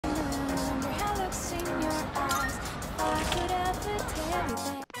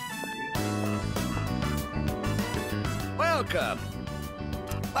Welcome.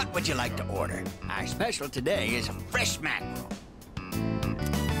 What would you like to order? Our special today is a fresh mackerel.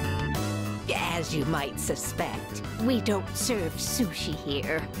 As you might suspect, we don't serve sushi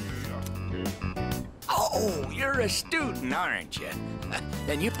here. Oh, you're a student, aren't you?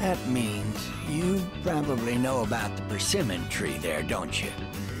 Then that means you probably know about the persimmon tree there, don't you?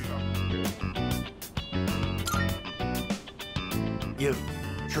 You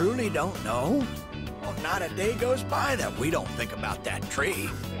truly don't know? Well, not a day goes by that we don't think about that tree.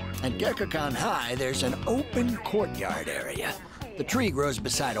 At Gekkakan High, there's an open courtyard area. The tree grows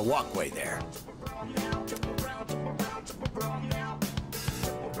beside a walkway there.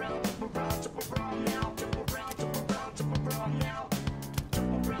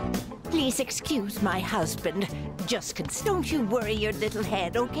 Please excuse my husband. Don't you worry your little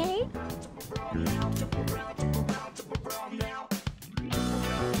head, okay?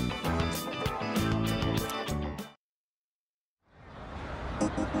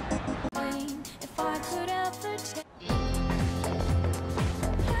 If I could ever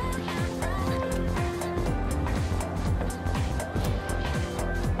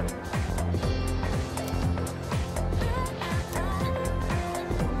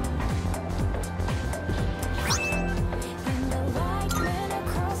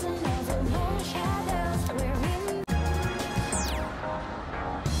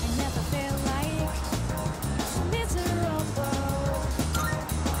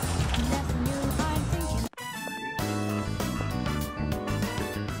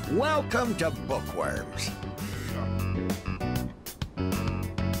Welcome to Bookworms.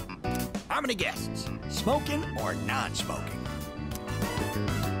 How many guests? Smoking or non-smoking?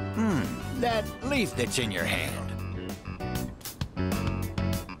 That leaf that's in your hand.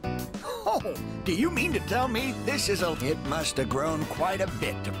 Oh, do you mean to tell me this is a... It must have grown quite a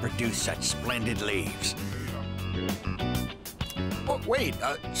bit to produce such splendid leaves. Oh, wait,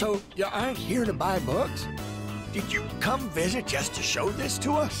 so you aren't here to buy books? Did you come visit just to show this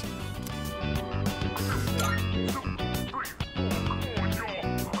to us?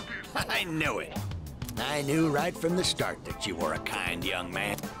 I knew it. I knew right from the start that you were a kind young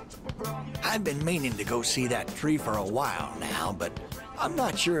man. I've been meaning to go see that tree for a while now, but I'm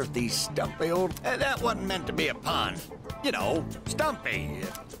not sure if these stumpy old... that wasn't meant to be a pun. You know, stumpy.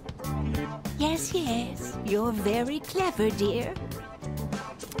 Yes, yes. You're very clever, dear.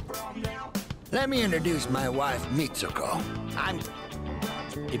 Let me introduce my wife, Mitsuko.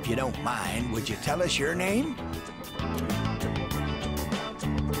 If you don't mind, would you tell us your name?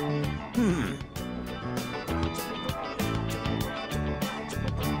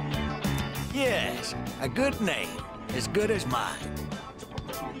 Yes, a good name. As good as mine.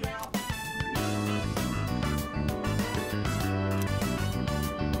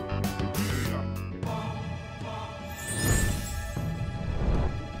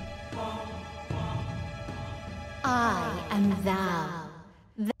 I am thou.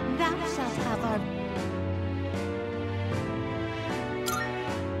 Thou shalt have our...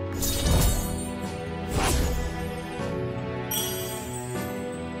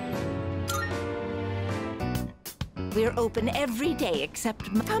 We're open every day except...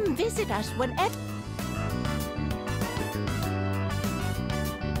 Come visit us whenever...